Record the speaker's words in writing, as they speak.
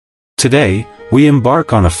Today, we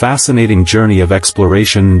embark on a fascinating journey of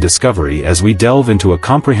exploration and discovery as we delve into a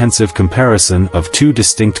comprehensive comparison of two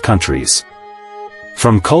distinct countries.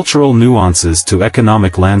 From cultural nuances to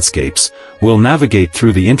economic landscapes, we'll navigate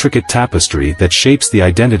through the intricate tapestry that shapes the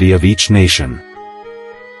identity of each nation.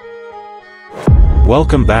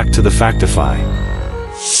 Welcome back to the Factify.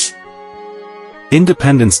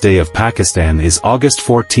 Independence Day of Pakistan is August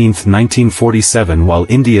 14, 1947, while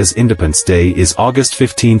India's Independence Day is August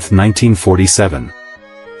 15, 1947.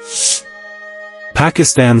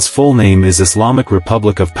 Pakistan's full name is Islamic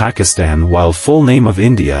Republic of Pakistan, while full name of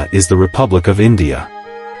India is the Republic of India.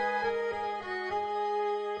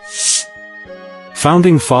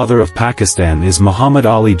 Founding father of Pakistan is Muhammad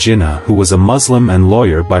Ali Jinnah, who was a Muslim and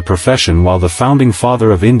lawyer by profession, while the founding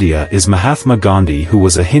father of India is Mahatma Gandhi, who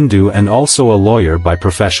was a Hindu and also a lawyer by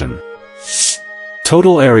profession.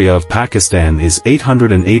 Total area of Pakistan is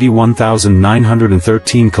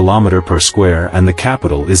 881,913 km per square and the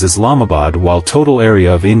capital is Islamabad, while total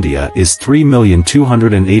area of India is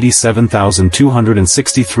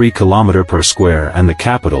 3,287,263 km per square and the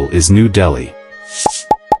capital is New Delhi.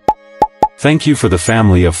 Thank you for the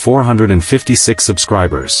family of 456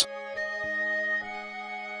 subscribers.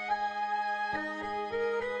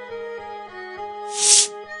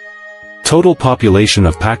 Total population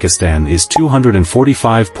of Pakistan is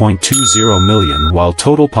 245.20 million, while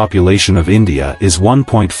total population of India is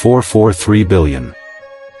 1.443 billion.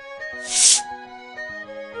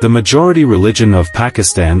 The majority religion of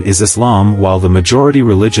Pakistan is Islam, while the majority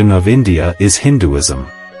religion of India is Hinduism.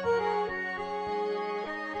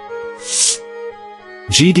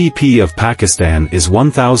 GDP of Pakistan is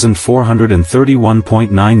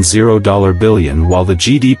 $1,431.90 billion, while the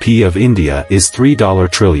GDP of India is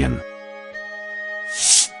 $3 trillion.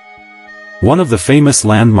 One of the famous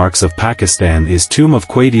landmarks of Pakistan is Tomb of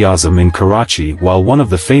Quaid-e-Azam in Karachi, while one of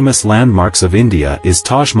the famous landmarks of India is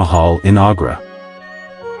Taj Mahal in Agra.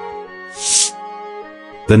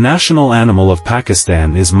 The national animal of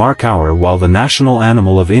Pakistan is markhor, while the national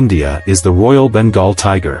animal of India is the Royal Bengal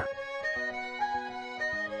tiger.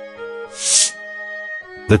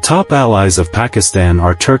 The top allies of Pakistan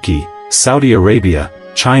are Turkey, Saudi Arabia,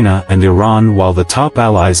 China and Iran, while the top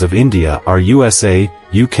allies of India are USA,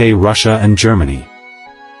 UK, Russia and Germany.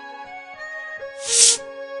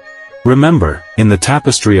 Remember, in the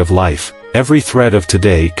tapestry of life, every thread of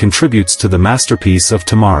today contributes to the masterpiece of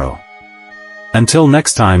tomorrow. Until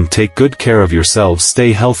next time, take good care of yourselves,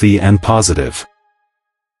 stay healthy and positive.